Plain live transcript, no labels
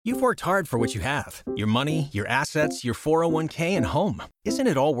You've worked hard for what you have. Your money, your assets, your 401k, and home. Isn't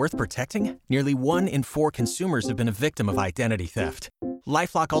it all worth protecting? Nearly 1 in 4 consumers have been a victim of identity theft.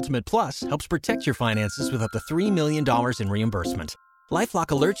 LifeLock Ultimate Plus helps protect your finances with up to $3 million in reimbursement. LifeLock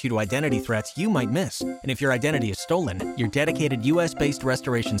alerts you to identity threats you might miss. And if your identity is stolen, your dedicated U.S.-based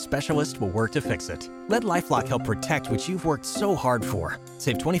restoration specialist will work to fix it. Let LifeLock help protect what you've worked so hard for.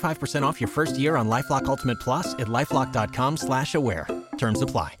 Save 25% off your first year on LifeLock Ultimate Plus at LifeLock.com/aware. Terms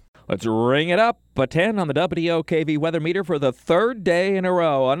apply. Let's ring it up. A 10 on the WOKV weather meter for the third day in a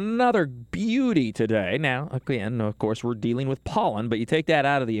row. Another beauty today. Now, again, of course, we're dealing with pollen, but you take that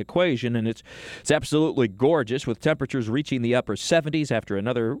out of the equation, and it's absolutely gorgeous with temperatures reaching the upper 70s after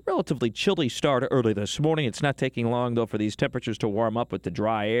another relatively chilly start early this morning. It's not taking long, though, for these temperatures to warm up with the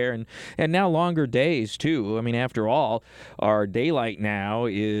dry air, and now longer days, too. I mean, after all, our daylight now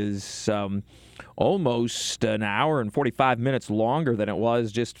is almost an hour and 45 minutes longer than it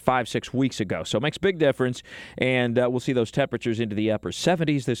was just 5-6 weeks ago. So it makes a big difference, and we'll see those temperatures into the upper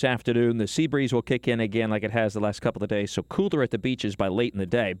 70s this afternoon. The sea breeze will kick in again like it has the last couple of days, so cooler at the beaches by late in the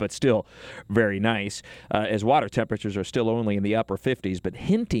day, but still very nice, as water temperatures are still only in the upper 50s, but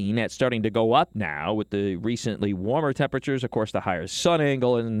hinting at starting to go up now with the recently warmer temperatures, of course, the higher sun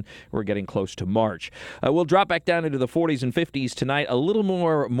angle, and we're getting close to March. We'll drop back down into the 40s and 50s tonight. A little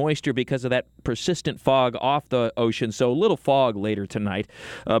more moisture because of that persistent fog off the ocean, so a little fog later tonight.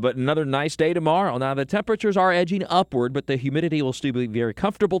 But another nice day tomorrow. Now, the temperatures are edging upward, but the humidity will still be very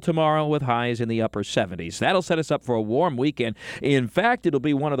comfortable tomorrow with highs in the upper 70s. That'll set us up for a warm weekend. In fact, it'll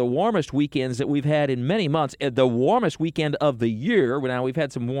be one of the warmest weekends that we've had in many months. The warmest weekend of the year. Now, we've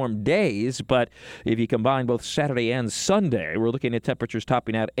had some warm days, but if you combine both Saturday and Sunday, we're looking at temperatures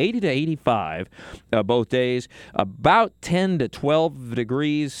topping out 80 to 85 both days, about 10 to 12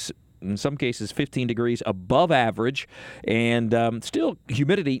 degrees, in some cases 15 degrees above average, and still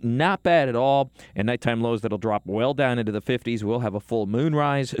humidity not bad at all, and nighttime lows that'll drop well down into the 50s. We'll have a full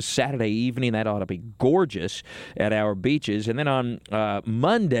moonrise Saturday evening. That ought to be gorgeous at our beaches. And then on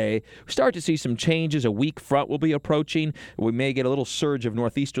Monday, we start to see some changes. A weak front will be approaching. We may get a little surge of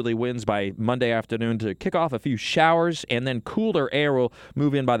northeasterly winds by Monday afternoon to kick off a few showers, and then cooler air will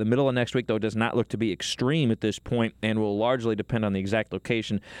move in by the middle of next week, though it does not look to be extreme at this point, and will largely depend on the exact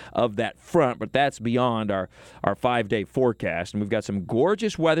location of that front, but that's beyond our 5-day forecast. And we've got some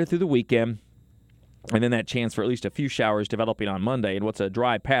gorgeous weather through the weekend, and then that chance for at least a few showers developing on Monday. And what's a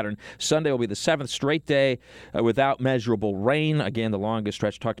dry pattern? Sunday will be the 7th straight day without measurable rain. Again, the longest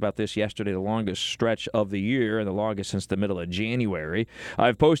stretch, talked about this yesterday, the longest stretch of the year and the longest since the middle of January.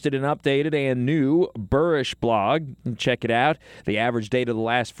 I've posted an updated and new BURESH blog. Check it out. The average date of the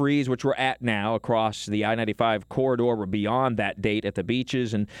last freeze, which we're at now across the I-95 corridor. We're beyond that date at the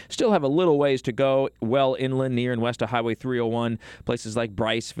beaches and still have a little ways to go well inland, near and west of Highway 301. Places like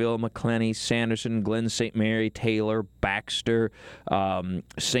Briceville, McClenny, Sanderson, Glen St. Mary, Taylor, Baxter,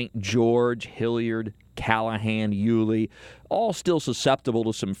 St. George, Hilliard, Callahan, Yulee, all still susceptible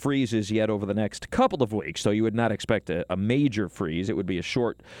to some freezes yet over the next couple of weeks. So you would not expect a major freeze. It would be a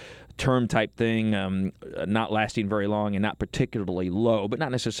short-term type thing, not lasting very long and not particularly low, but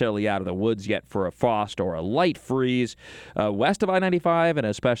not necessarily out of the woods yet for a frost or a light freeze west of I-95 and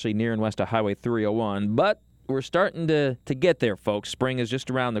especially near and west of Highway 301. But we're starting to get there, folks. Spring is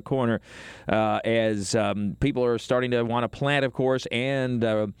just around the corner as people are starting to want to plant, of course, and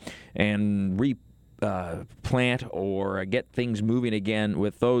replant or get things moving again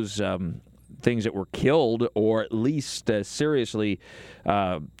with those things that were killed or at least seriously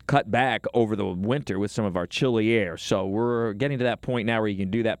cut back over the winter with some of our chilly air. So we're getting to that point now where you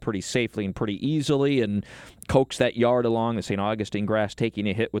can do that pretty safely and pretty easily and coax that yard along. The St. Augustine grass taking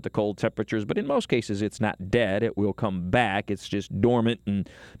a hit with the cold temperatures, but in most cases it's not dead. It will come back. It's just dormant and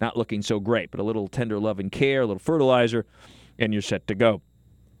not looking so great. But a little tender love and care, a little fertilizer, and you're set to go.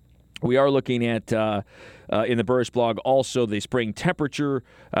 We are looking at, in the BURESH blog, also the spring temperature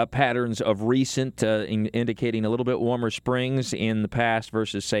patterns of recent, indicating a little bit warmer springs in the past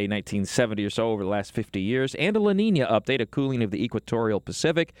versus, say, 1970 or so over the last 50 years, and a La Nina update, a cooling of the equatorial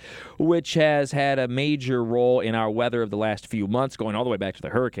Pacific, which has had a major role in our weather of the last few months, going all the way back to the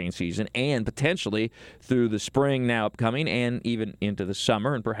hurricane season, and potentially through the spring now upcoming, and even into the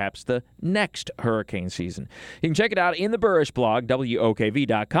summer, and perhaps the next hurricane season. You can check it out in the BURESH blog,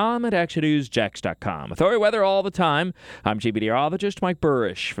 WOKV.com, at ActionNewsJax.com. Authority weather all the time. I'm Chief Meteorologist Mike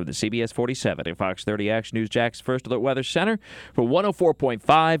BURESH for the CBS 47 and Fox 30 Action News Jax First Alert Weather Center for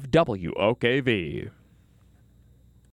 104.5 WOKV.